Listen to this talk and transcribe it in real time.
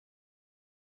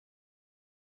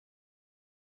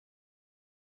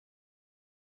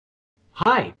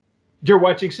Hi, you're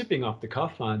watching Sipping Off the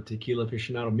Cuff on Tequila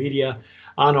Aficionado Media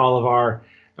on all of our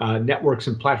networks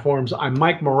and platforms. I'm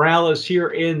Mike Morales here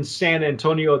in San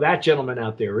Antonio. That gentleman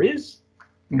out there is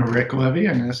Rick Levy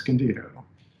and Escondido.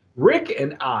 Rick,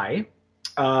 and I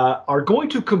are going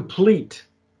to complete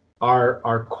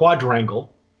our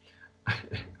quadrangle.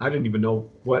 I didn't even know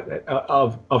what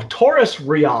of Torus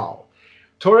Real.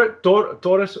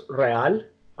 Torus Real.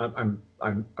 I'm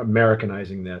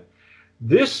Americanizing that.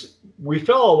 This, we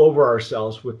fell all over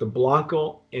ourselves with the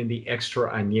Blanco and the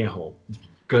Extra Añejo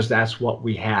because that's what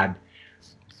we had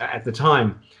at the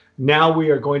time. Now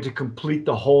we are going to complete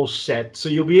the whole set. So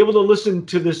you'll be able to listen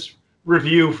to this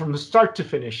review from the start to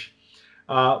finish.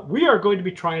 We are going to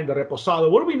be trying the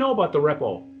Reposado. What do we know about the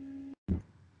Repo?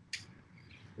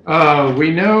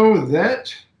 We know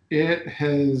that it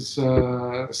has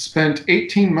spent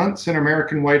 18 months in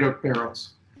American white oak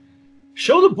barrels.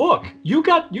 Show the book. You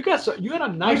got a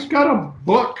nice. I've got a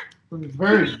book, a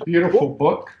very beautiful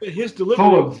book. His delivery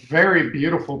full of very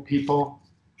beautiful people.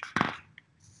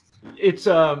 It's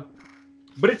but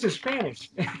it's in Spanish.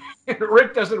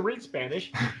 Rick doesn't read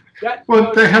Spanish.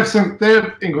 Well, they have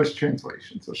English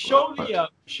translations. Show the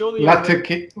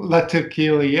La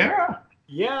Tequila.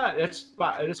 Yeah, that's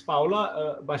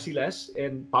Paola Basiles,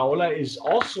 and Paola is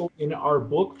also in our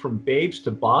book From Babes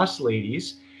to Boss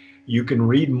Ladies. You can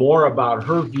read more about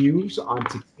her views on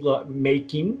tequila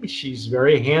making. She's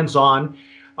very hands-on.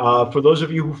 For those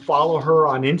of you who follow her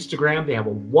on Instagram, they have a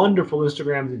wonderful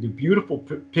Instagram. They do beautiful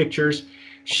pictures.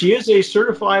 She is a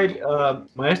certified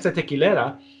maestra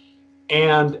tequilera.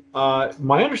 And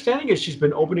my understanding is she's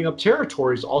been opening up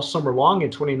territories all summer long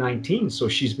in 2019. So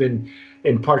she's been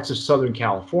in parts of Southern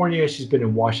California. She's been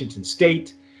in Washington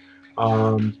State.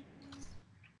 And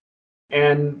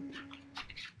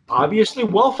obviously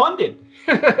well-funded,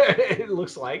 it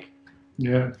looks like.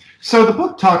 Yeah. So the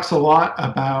book talks a lot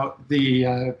about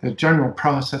the general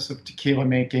process of tequila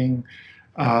making,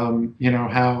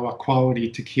 how a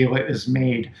quality tequila is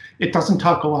made. It doesn't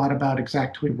talk a lot about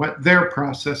exactly what their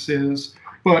process is,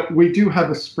 but we do have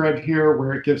a spread here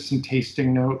where it gives some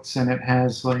tasting notes, and it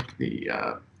has like the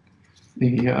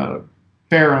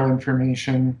barrel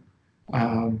information,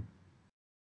 and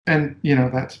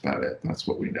that's about it. That's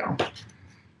what we know.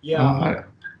 Yeah.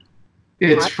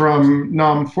 It's from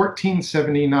NOM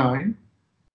 1479.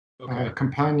 Okay.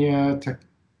 Campagna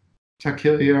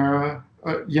Tequila.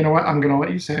 You know what? I'm going to let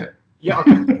you say it. Yeah.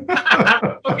 Okay.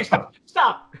 Okay,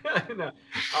 stop. No.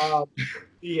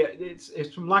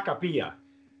 It's from La Capilla.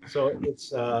 So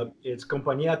it's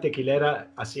Compañía Tequilera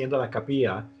Hacienda La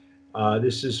Capilla.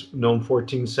 This is NOM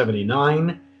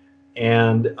 1479.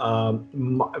 And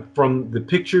from the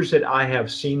pictures that I have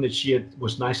seen that she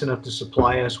was nice enough to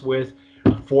supply us with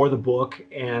for the book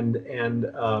and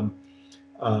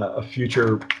a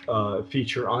future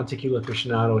feature on Tequila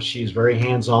Aficionado, she's very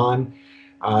hands-on.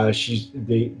 They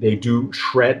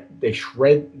shred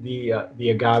the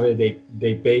agave.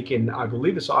 They bake in, I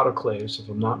believe it's autoclaves, if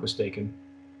I'm not mistaken.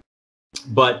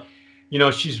 But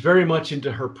she's very much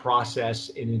into her process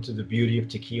and into the beauty of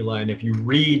tequila. And if you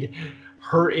read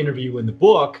her interview in the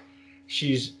book,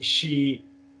 she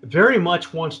very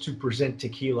much wants to present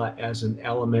tequila as an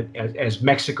element, as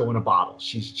Mexico in a bottle.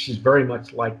 She's very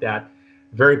much like that,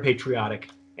 very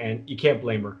patriotic, and you can't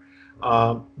blame her.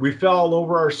 We fell all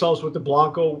over ourselves with the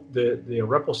Blanco. The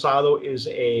Reposado is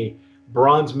a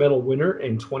bronze medal winner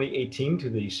in 2018 to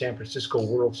the San Francisco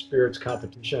World Spirits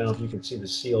Competition. I don't know if you can see the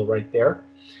seal right there.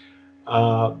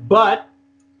 But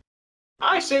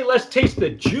I say let's taste the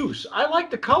juice. I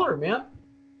like the color, man.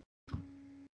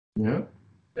 Yeah.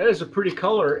 That is a pretty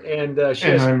color, and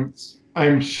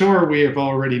I'm sure we have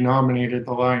already nominated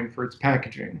the line for its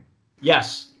packaging.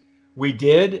 Yes, we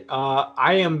did.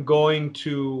 I am going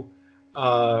to.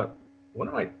 What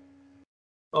am I?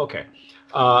 Okay.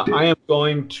 I am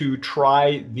going to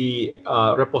try the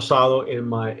Reposado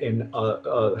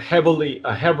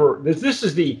This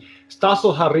is the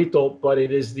Stasso Jarrito, but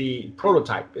it is the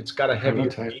prototype. It's got a heavier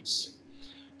base.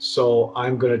 So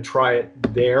I'm going to try it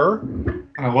there.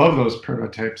 I love those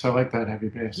prototypes. I like that heavy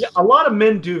base. Yeah, a lot of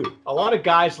men do. A lot of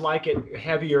guys like it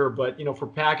heavier, but for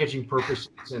packaging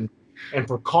purposes and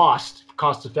for cost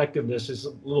effectiveness, is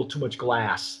a little too much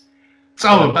glass. It's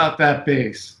all about that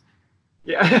base.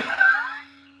 Yeah.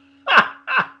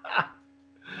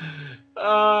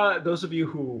 Those of you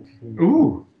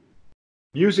who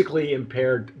musically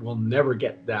impaired will never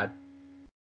get that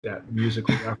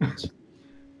musical reference.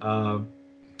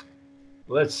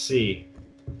 Let's see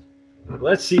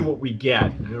what we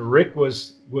get. Rick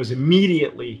was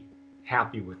immediately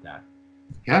happy with that.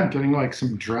 Yeah, I'm getting like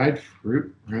some dried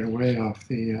fruit right away off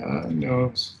the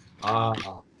nose.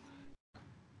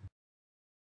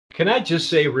 Can I just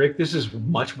say, Rick, this is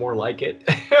much more like it.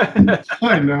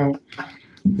 I know.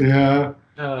 Yeah.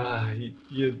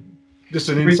 This is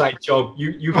an We, inside joke.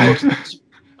 You folks,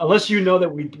 unless you know that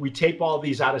we tape all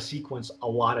these out of sequence a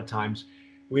lot of times.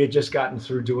 We had just gotten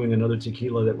through doing another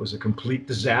tequila that was a complete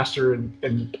disaster,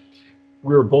 and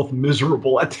we were both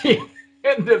miserable at the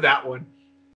end of that one.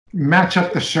 match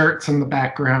up the shirts and the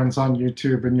backgrounds on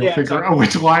YouTube, and you'll Yeah, figure out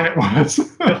which line it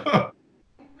was.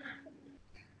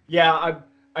 Yeah,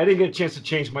 I didn't get a chance to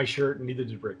change my shirt, and neither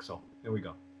did Rick. So there we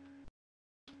go.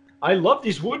 I love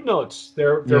these wood notes.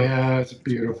 They're Yeah, it's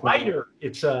beautiful. lighter.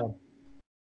 It's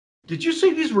Did you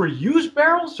say these were used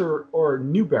barrels or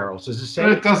new barrels? Does it say?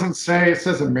 But it doesn't say. It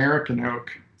says American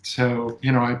oak, so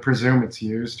I presume it's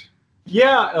used.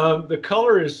 Yeah, the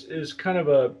color is kind of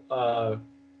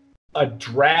a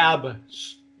drab,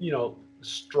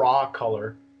 straw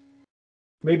color.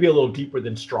 Maybe a little deeper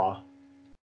than straw.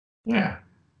 Yeah.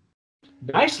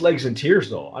 Nice legs and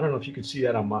tears, though. I don't know if you can see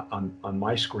that on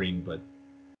my screen, but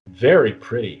very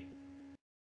pretty.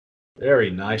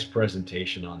 Very nice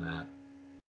presentation on that.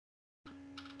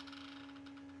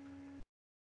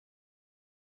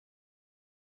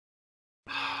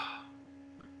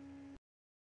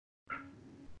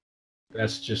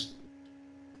 That's just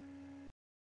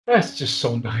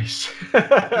so nice.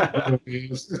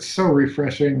 It's so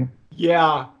refreshing.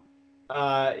 Yeah,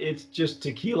 it's just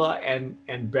tequila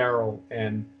and barrel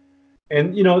and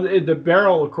the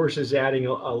barrel, of course, is adding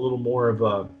a little more of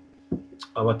a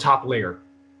top layer.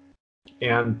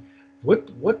 And what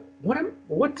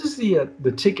does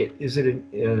the ticket? Is it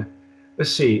in?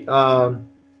 Let's see.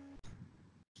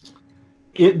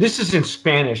 This is in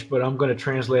Spanish, but I'm going to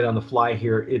translate on the fly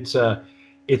here. It's a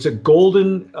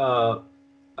golden.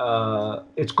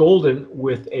 It's golden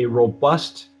with a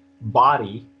robust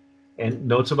body and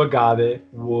notes of agave,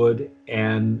 wood,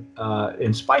 and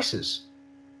spices.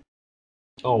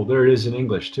 Oh, there it is in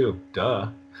English too. Duh.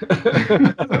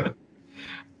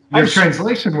 Your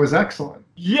translation was excellent.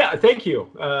 Yeah, thank you.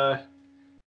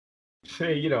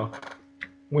 Say,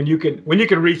 when you can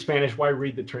read Spanish, why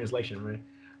read the translation, right?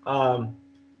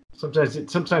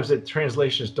 Sometimes the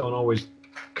translations don't always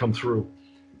come through.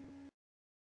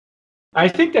 I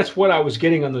think that's what I was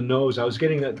getting on the nose. I was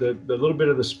getting the little bit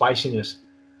of the spiciness,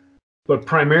 but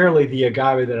primarily the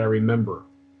agave that I remember.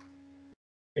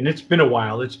 And it's been a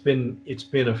while. It's been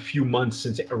a few months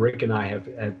since Rick and I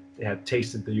have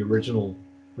tasted the original.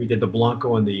 We did the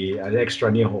Blanco and the Extra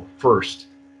Añejo first.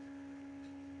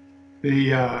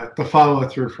 The follow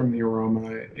through from the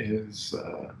aroma is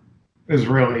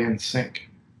really in sync.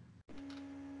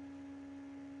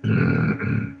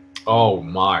 Oh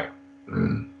my.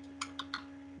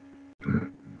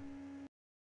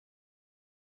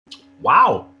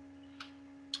 Wow.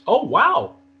 Oh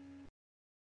wow.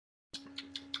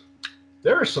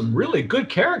 There is some really good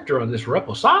character on this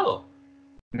Reposado.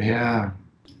 Yeah.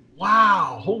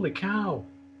 Wow, holy cow.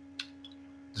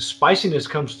 The spiciness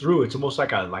comes through. It's almost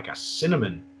like a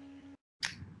cinnamon.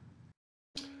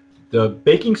 The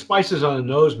baking spices on the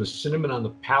nose with cinnamon on the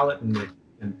palate and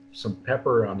some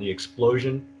pepper on the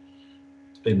explosion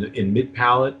in mid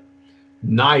palate.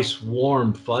 Nice,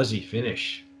 warm, fuzzy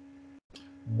finish.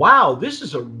 Wow, they're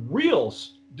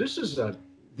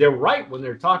right when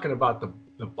they're talking about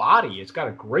the body. It's got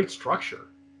a great structure.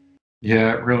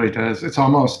 Yeah, it really does. It's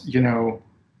almost,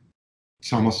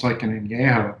 it's almost like an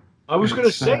añejo. I was going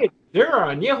to say, there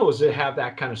are añejos that have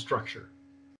that kind of structure.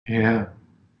 Yeah.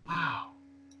 Wow.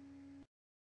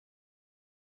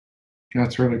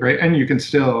 That's really great. And you can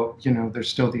still, there's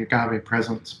still the agave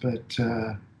presence, but,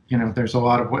 there's a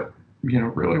lot of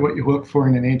really what you look for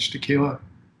in an aged tequila.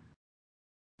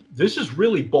 This is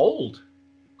really bold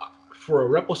for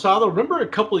a Reposado. Remember a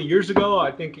couple of years ago,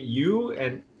 I think you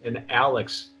and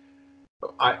Alex,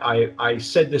 I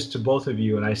said this to both of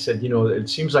you, and I said, it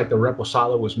seems like the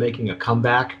Reposado was making a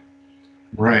comeback.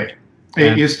 Right.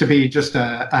 It used to be just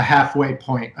a halfway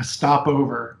point, a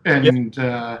stopover, and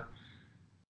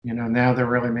now they're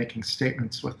really making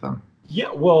statements with them.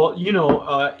 Yeah, well,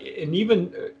 and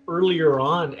even earlier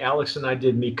on, Alex and I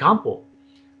did Mi Campo,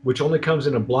 which only comes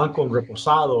in a Blanco and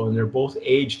Reposado, and they're both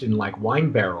aged in like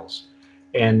wine barrels,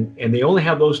 and they only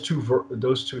have those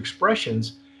two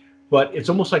expressions. But it's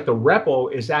almost like the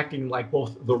Repo is acting like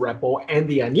both the Repo and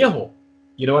the Añejo.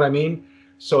 You know what I mean?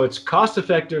 So it's cost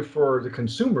effective for the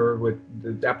consumer. With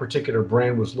that particular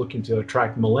brand was looking to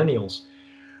attract millennials.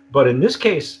 But in this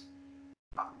case,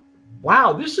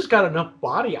 wow, this has got enough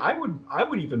body. I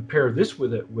would even pair this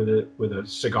with a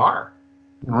cigar.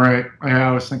 Right. Yeah,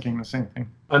 I was thinking the same thing.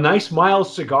 A nice mild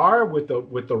cigar with the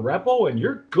Repo, and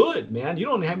you're good, man. You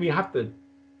don't have to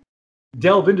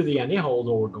delve into the Añejo,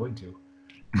 although we're going to.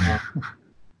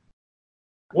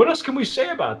 What else can we say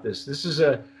about this? This is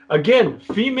again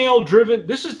female driven.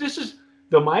 This is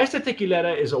the Maestra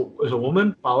Tequilera is a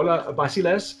woman, Paola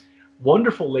Basiles,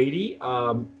 wonderful lady.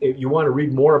 If you want to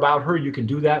read more about her, you can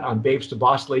do that on Babes to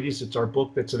Boss Ladies. It's our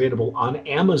book that's available on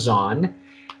Amazon.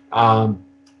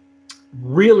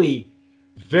 Really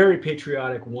very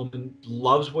patriotic woman,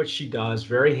 loves what she does,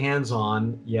 very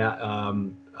hands-on.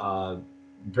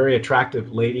 Very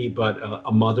attractive lady, but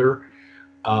a mother.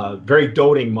 Very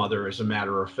doting mother, as a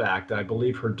matter of fact. I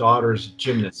believe her daughter's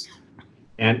gymnast,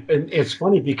 and it's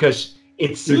funny because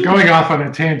it's going off on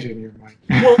a tangent here, Mike.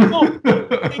 Well, no,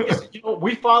 the thing is,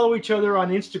 we follow each other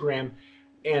on Instagram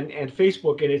and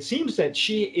Facebook, and it seems that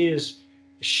she is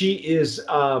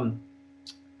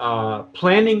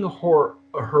planning her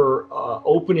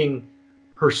opening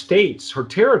her states, her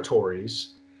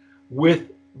territories, with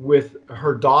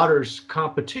her daughter's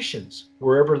competitions.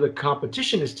 Wherever the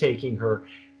competition is taking her,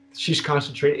 she's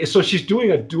concentrating. So she's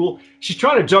doing a dual. She's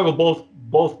trying to juggle both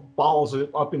balls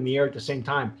up in the air at the same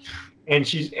time, and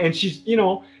she's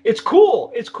it's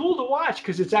cool. It's cool to watch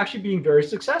because it's actually being very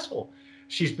successful.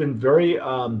 She's been very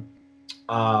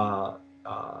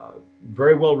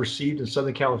very well received in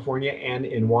Southern California and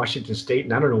in Washington State,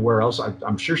 and I don't know where else.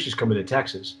 I'm sure she's coming to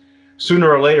Texas.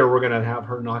 Sooner or later, we're going to have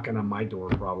her knocking on my door,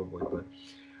 probably. But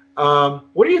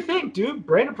what do you think, dude?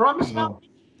 Brand of Promise now?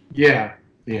 Yeah.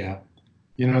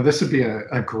 This would be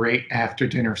a great after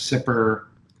dinner sipper.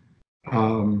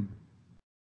 I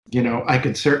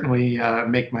could certainly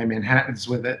make my Manhattans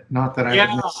with it. Not that I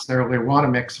would necessarily want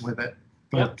to mix with it,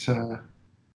 but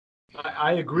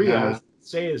I agree. Yeah. I would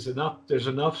say there's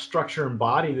enough structure and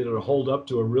body that it'll hold up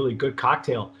to a really good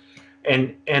cocktail.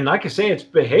 And like I say, it's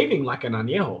behaving like an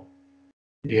añejo.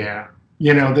 Yeah.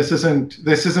 This isn't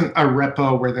a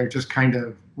repo where they're just kind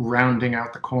of rounding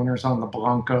out the corners on the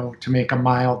Blanco to make a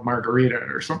mild margarita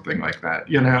or something like that.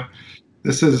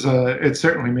 This is it's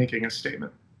certainly making a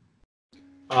statement.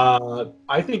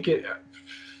 I think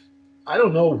I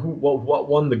don't know what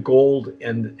won the gold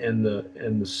and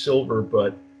the silver,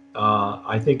 but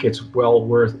I think it's well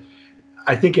worth.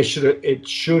 I think it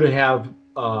should have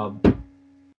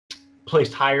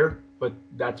placed higher, but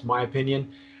that's my opinion.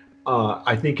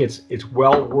 I think it's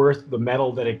well worth the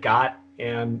medal that it got,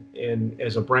 and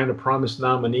as a Brand of Promise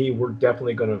nominee, we're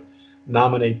definitely going to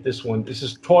nominate this one. This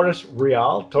is Torus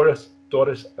Real,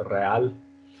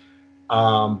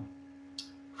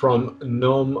 from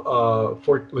Nome.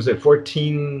 Was it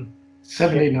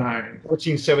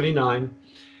 1479?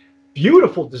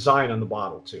 Beautiful design on the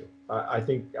bottle too. I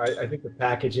think the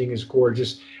packaging is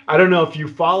gorgeous. I don't know if you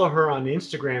follow her on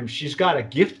Instagram. She's got a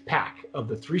gift pack of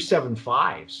the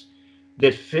 375s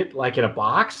that fit like in a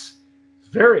box.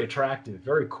 Very attractive,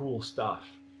 very cool stuff.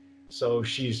 So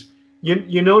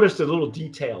you notice the little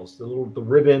details, the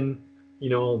ribbon,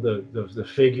 the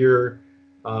figure,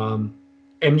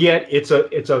 and yet it's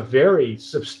a very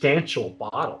substantial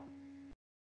bottle.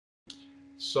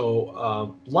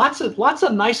 So lots of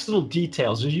nice little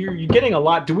details. You're getting a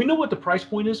lot. Do we know what the price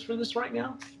point is for this right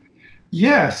now?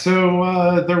 Yeah,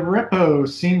 so the repo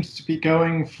seems to be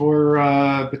going for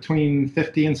between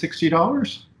 $50 and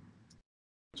 $60.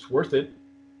 It's worth it.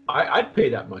 I'd pay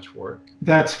that much for it.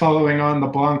 That's following on the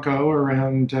Blanco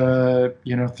around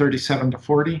 37 to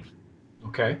 40.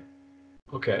 Okay.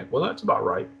 Well, that's about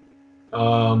right.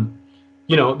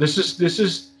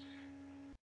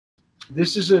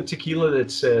 This is a tequila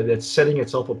that's setting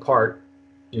itself apart,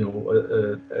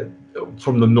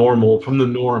 from the norm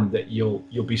that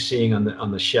you'll be seeing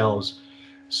on the shelves.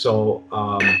 So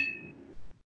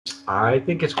I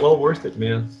think it's well worth it,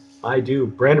 man. I do.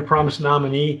 Brand of Promise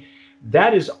nominee.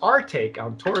 That is our take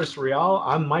on Torus Real.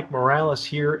 I'm Mike Morales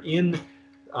here in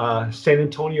San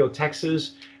Antonio,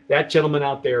 Texas. That gentleman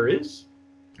out there is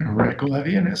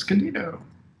Recollevian Escondido.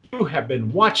 You have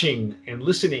been watching and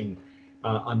listening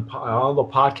on all the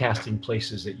podcasting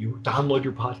places that you download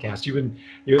your podcast.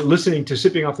 You're listening to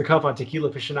Sipping Off the Cuff on Tequila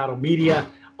Aficionado Media,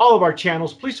 all of our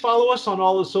channels. Please follow us on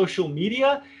all the social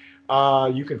media.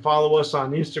 You can follow us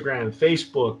on Instagram,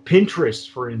 Facebook, Pinterest,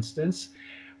 for instance.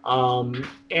 And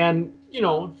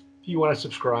if you want to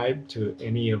subscribe to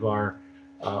any of our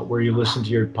where you listen to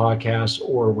your podcasts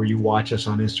or where you watch us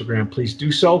on Instagram, please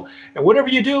do so. And whatever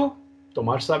you do,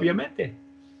 tomar sabiamente.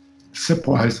 Sip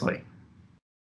wisely.